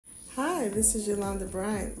Hi, this is Yolanda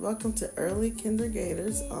Bryant. Welcome to Early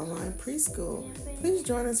Kindergartners Online Preschool. Please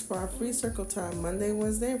join us for our free circle time Monday,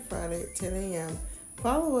 Wednesday, and Friday at 10 a.m.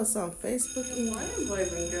 Follow us on Facebook. Good morning,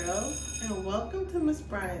 boys and girls, and welcome to Miss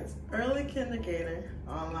Bryant's Early Kindergarten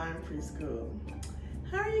Online Preschool.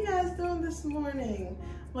 How are you guys doing this morning?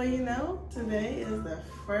 Well, you know, today is the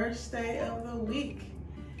first day of the week.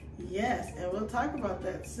 Yes, and we'll talk about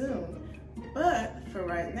that soon. But for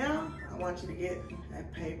right now, I want you to get a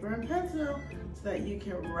paper and pencil so that you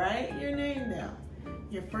can write your name down,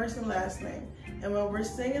 your first and last name. And when we're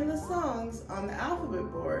singing the songs on the alphabet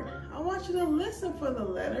board, I want you to listen for the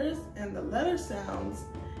letters and the letter sounds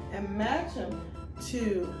and match them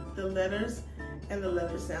to the letters and the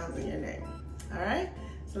letter sounds in your name. All right,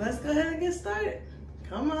 so let's go ahead and get started.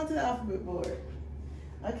 Come on to the alphabet board.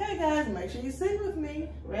 Okay, guys, make sure you sing with me.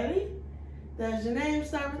 Ready? Does your name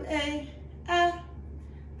start with A? A.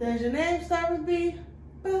 Does your name start with B?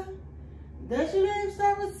 B. Does your name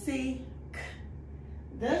start with C? K.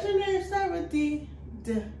 Does your name start with D?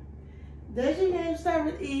 D. Does your name start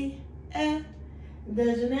with E? F.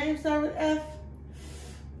 Does your name start with F? F.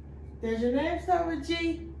 Does your name start with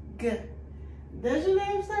G? G. Does your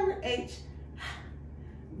name start with H? H.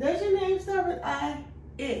 Does your name start with I?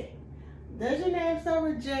 I. Does your name start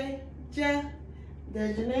with J? J.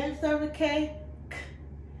 Does your name start with K? K.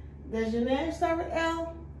 Does your name start with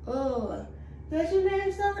L? L. Does your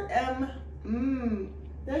name start with M? M.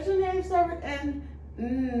 Does your name start with N?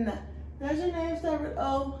 N. Does your name start with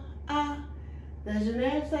O? A. Does your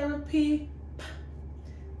name start with P? P.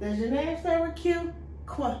 Does your name start with Q?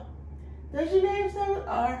 Qu. Does your name start with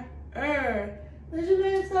R? R. Does your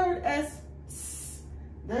name start with S? S.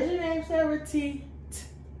 Does your name start with T? T.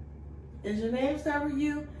 Does your name start with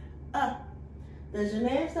U? Does your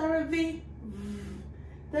name start with V? V.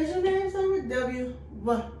 Does your name start with W?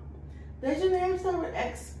 W. Does your name start with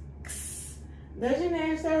X? X. Does your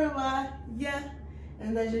name start with Y? Y.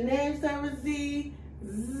 And does your name start with Z?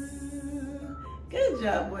 Z. Good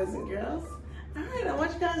job, boys and girls. All right, I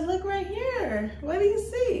want you guys to look right here. What do you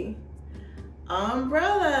see?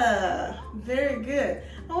 Umbrella. Very good.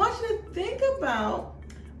 I want you to think about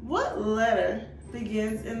what letter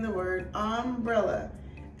begins in the word umbrella.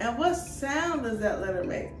 And what sound does that letter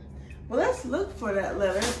make? Well, let's look for that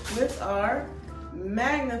letter with our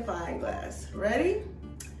magnifying glass. Ready?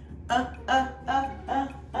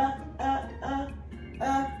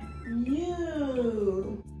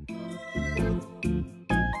 U.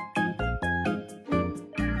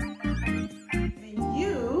 And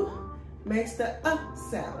U makes the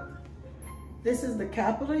sound. This is the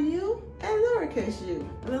capital U and lowercase u.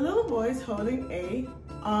 And the little boy is holding a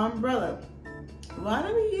umbrella. Why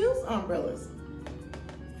do we use umbrellas?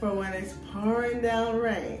 For when it's pouring down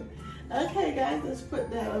rain. Okay, guys, let's put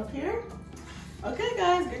that up here. Okay,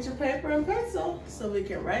 guys, get your paper and pencil so we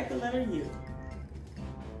can write the letter U.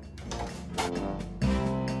 Let's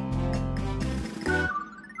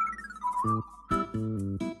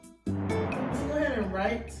go ahead and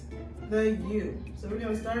write the U. So we're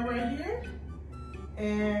gonna start right here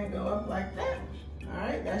and go up like that. All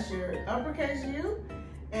right, that's your uppercase U.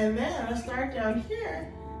 And then I'll start down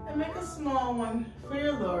here and make a small one for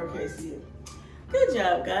your lowercase u. Good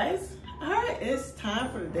job, guys. All right, it's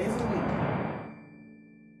time for the days of the week.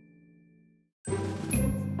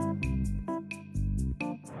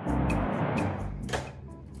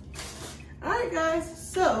 All right,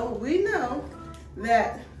 guys, so we know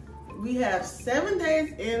that we have 7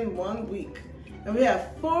 days in 1 week, and we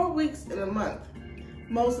have 4 weeks in a month,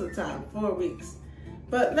 most of the time, 4 weeks.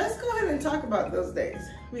 But let's go ahead and talk about those days.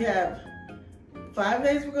 We have 5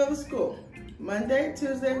 days we go to school. Monday,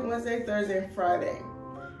 Tuesday, Wednesday, Thursday, and Friday.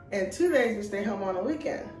 And 2 days we stay home on the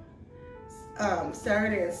weekend.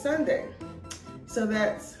 Saturday and Sunday. So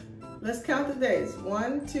that's, let's count the days.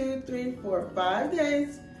 1, 2, 3, 4, 5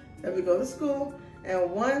 days that we go to school.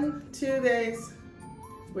 And 1, 2 days,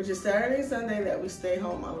 which is Saturday and Sunday, that we stay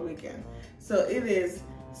home on the weekend. So it is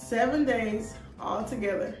 7 days all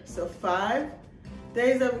together. So 5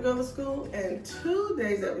 days that we go to school and 2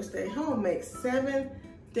 days that we stay home make 7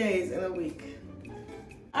 days in a week.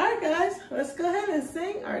 All right, guys, let's go ahead and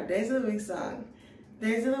sing our Days of the Week song.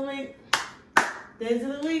 Days of the week, days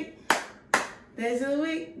of the week, days of the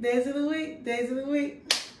week, days of the week, days of the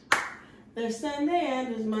week. There's Sunday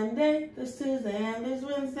and there's Monday, there's Tuesday and there's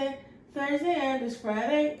Wednesday, Thursday and there's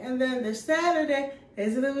Friday, and then there's Saturday.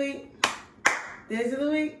 Days of the week, days of the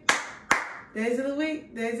week, days of the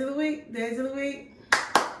week, days of the week, days of the week.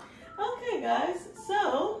 Okay, guys,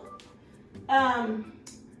 so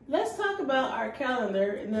let's talk about our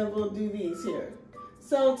calendar and then we'll do these here.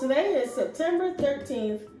 So today is September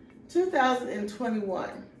 13th, 2021.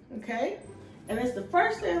 okay? And it's the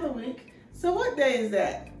first day of the week. So what day is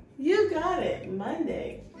that? You got it,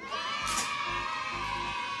 Monday.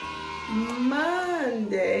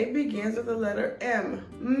 Monday begins with the letter M.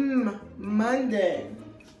 Monday.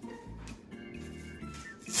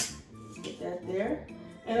 Get that there.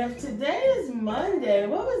 And if today is Monday,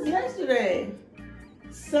 what was yesterday?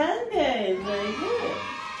 Sunday. Very good.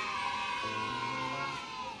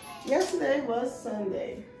 Yesterday was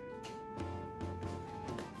Sunday.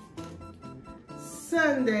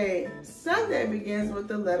 Sunday. Sunday begins with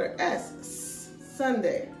the letter S.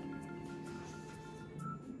 Sunday.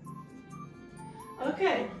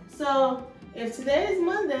 Okay, so if today is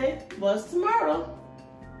Monday, what's tomorrow?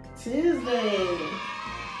 Tuesday.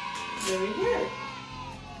 Very good.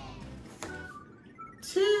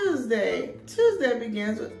 Tuesday. Tuesday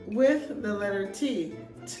begins with the letter T.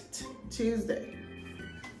 Tuesday.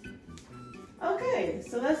 Okay,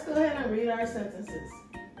 so let's go ahead and read our sentences.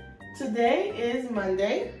 Today is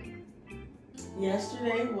Monday.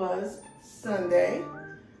 Yesterday was Sunday.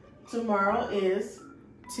 Tomorrow is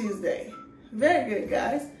Tuesday. Very good,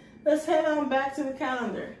 guys. Let's head on back to the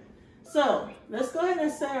calendar. So let's go ahead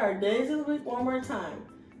and say our days of the week one more time.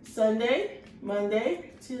 Sunday,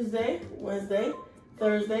 Monday, Tuesday, Wednesday,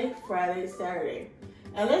 Thursday, Friday, Saturday.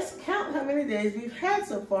 And let's count how many days we've had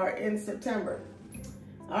so far in September.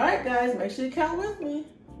 All right, guys, make sure you count with me.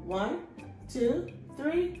 1, 2,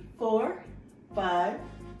 3, 4, 5,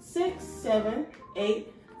 6, 7,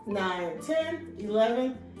 8, 9, 10,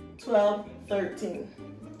 11, 12, 13.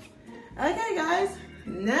 Okay, guys,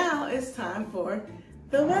 now it's time for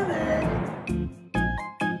the weather.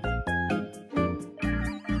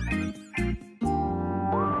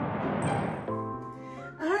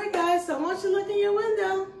 All right, guys, so I want you to look in your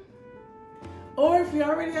window. Or if you're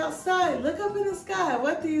already outside, look up in the sky.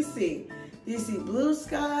 What do you see? Do you see blue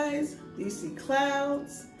skies? Do you see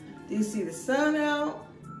clouds? Do you see the sun out?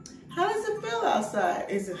 How does it feel outside?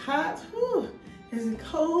 Is it hot? Whew. Is it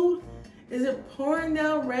cold? Is it pouring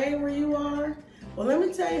down rain where you are? Well, let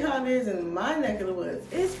me tell you how it is in my neck of the woods.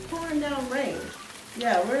 It's pouring down rain.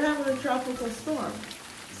 Yeah, we're having a tropical storm.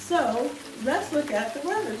 So let's look at the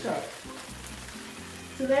weather chart.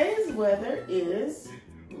 Today's weather is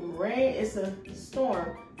rain. It's a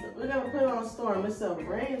storm. So we're going to put on storm. It's a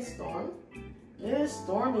rainstorm. It is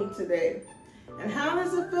stormy today. And how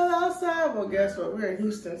does it feel outside? Well, guess what? We're in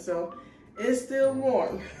Houston, so it's still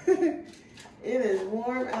warm. It is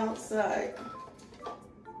warm outside.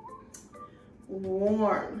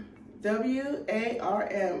 Warm.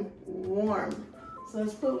 W-A-R-M. Warm. So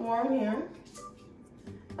let's put warm here.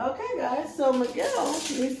 Okay, guys. So Miguel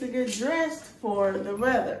needs to get dressed for the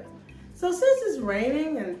weather. So since it's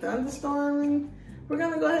raining and thunderstorming, we're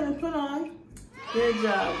going to go ahead and put on, good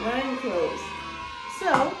job, rain clothes.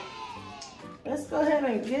 So let's go ahead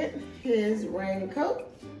and get his raincoat.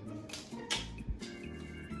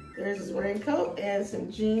 There's his raincoat and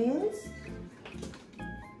some jeans.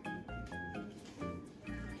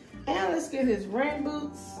 And let's get his rain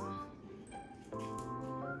boots.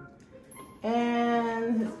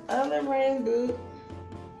 And his other rain boot.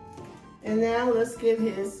 And now let's get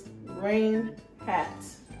his rain hat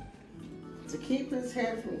to keep his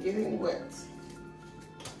head from getting wet.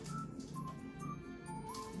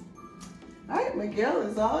 All right, Miguel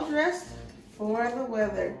is all dressed for the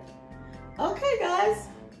weather. Okay, guys.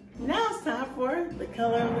 Now it's time for the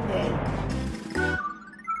color of the day.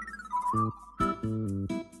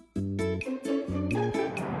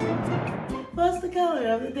 What's the color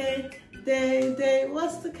of the day? Day.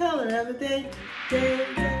 What's the color of the day? Day.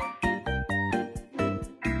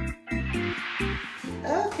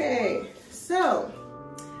 Okay, so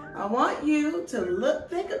I want you to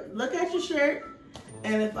look at your shirt,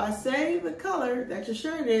 and if I say the color that your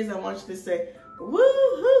shirt is, I want you to say,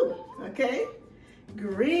 woo-hoo, okay?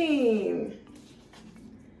 Green,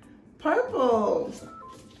 purple,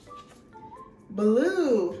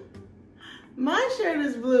 blue. My shirt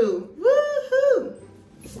is blue. Woohoo!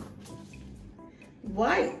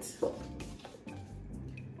 White,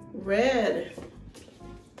 red,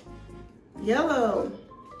 yellow,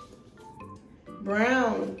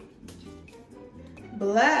 brown,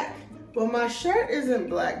 black. Well, my shirt isn't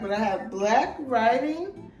black, but I have black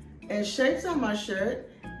writing and shapes on my shirt,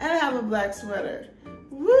 and I have a black sweater.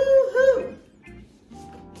 Woohoo!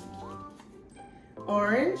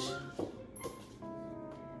 Orange,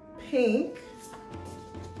 pink,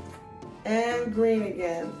 and green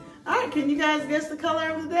again. All right, can you guys guess the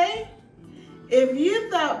color of the day? If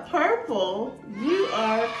you thought purple, you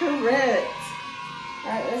are correct.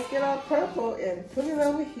 All right, let's get our purple and put it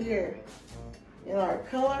over here in our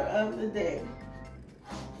color of the day.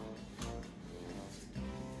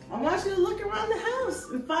 I want you to look around the house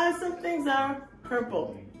and find some things that are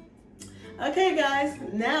purple. Okay guys,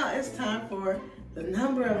 now it's time for the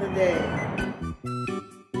number of the day.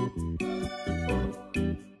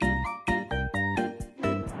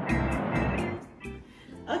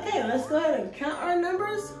 Okay, let's go ahead and count our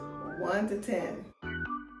numbers 1 to 10.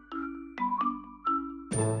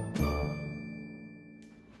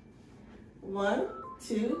 One,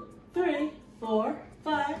 2, 3, 4,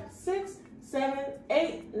 5, 6, 7,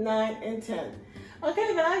 8, 9, and 10.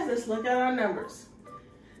 Okay guys, let's look at our numbers.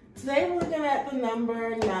 Today we're looking at the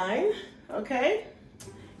number 9, okay?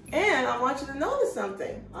 And I want you to notice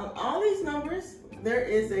something. On all these numbers, there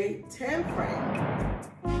is a 10 frame.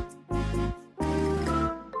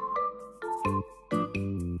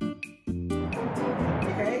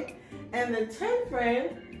 Okay? And the 10 frame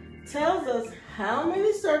tells us how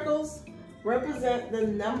many circles represent the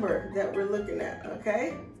number that we're looking at,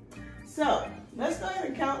 okay? So, let's go ahead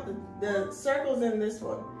and count the circles in this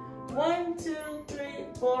one. 1, 2, 3,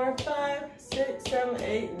 4, 5, 6, 7,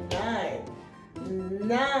 8, 9.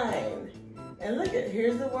 9. And look at,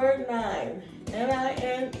 here's the word 9.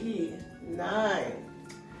 N-I-N-E. 9.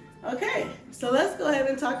 Okay, so let's go ahead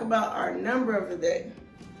and talk about our number of the day.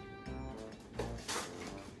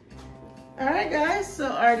 All right, guys, so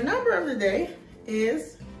our number of the day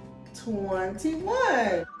is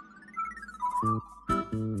 21.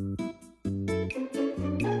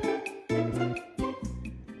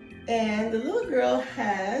 And the little girl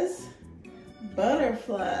has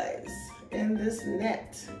butterflies in this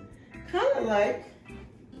net. Kind of like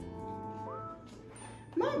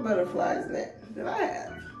my butterflies net that I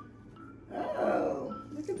have. Oh,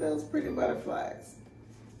 look at those pretty butterflies.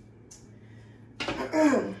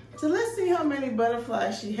 So let's see how many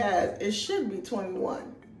butterflies she has. It should be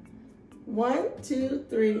 21. 1, 2,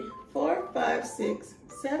 3, 4, 5, 6,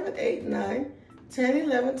 7, 8, 9, 10,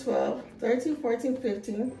 11, 12, 13, 14,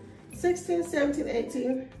 15, 16, 17,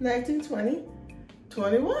 18, 19, 20,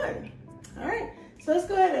 21. All right, so let's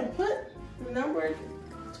go ahead and put the number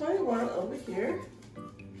 21 over here.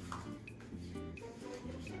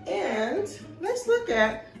 And let's look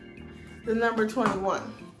at the number 21.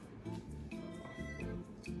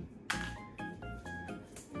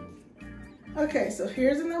 Okay, so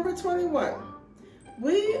here's the number 21.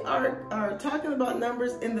 We are talking about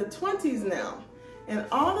numbers in the 20s now. And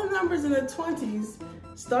all the numbers in the 20s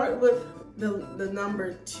start with the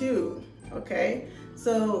number 2, okay?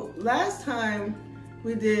 So last time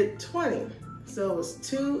we did 20, so it was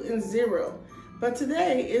 2 and 0. But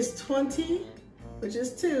today is 20, which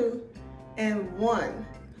is 2, and 1,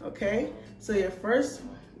 okay? So your first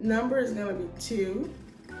number is gonna be 2,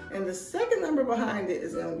 and the second number behind it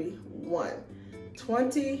is gonna be 1.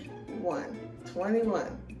 21,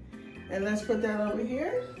 21. And let's put that over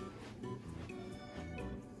here.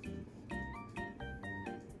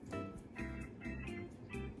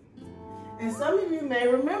 And some of you may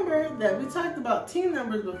remember that we talked about teen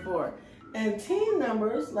numbers before. And teen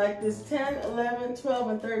numbers, like this 10, 11, 12,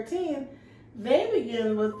 and 13, they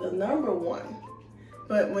begin with the number 1.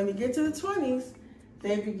 But when you get to the 20s,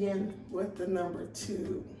 they begin with the number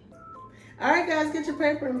 2. All right, guys, get your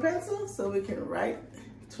paper and pencil so we can write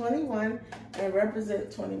 21 and represent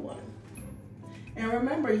 21. And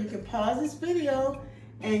remember, you can pause this video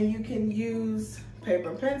and you can use paper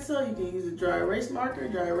and pencil. You can use a dry erase marker,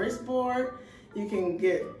 dry erase board. You can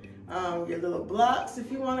get your little blocks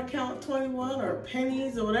if you want to count 21, or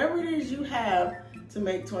pennies, or whatever it is you have to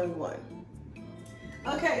make 21.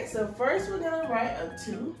 Okay, so first we're going to write a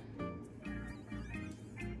 2.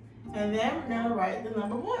 And then we're going to write the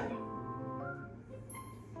number 1.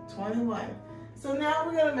 21. So now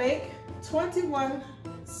we're going to make 21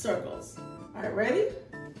 circles. All right, ready?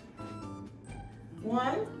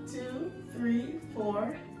 1, 2, 3,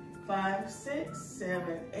 4, 5, 6,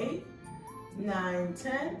 7, 8, 9,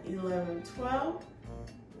 10, 11, 12,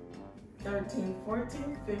 13,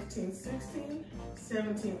 14, 15, 16,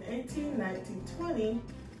 17, 18, 19, 20,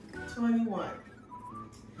 21.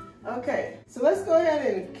 Okay, so let's go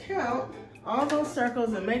ahead and count all those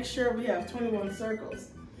circles and make sure we have 21 circles.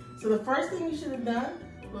 So the first thing you should have done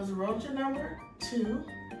was wrote your number 2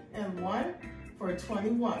 and 1 for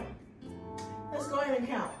 21. Let's go ahead and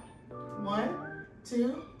count. 1,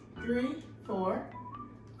 2, 3, 4,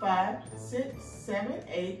 5, 6, 7,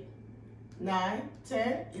 8, 9,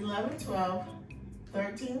 10, 11, 12,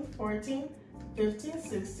 13, 14, 15,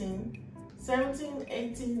 16, 17,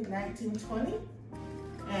 18, 19, 20,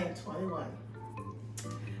 and 21. All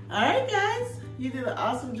right, guys, you did an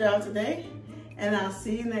awesome job today, and I'll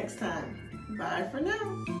see you next time. Bye for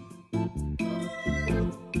now.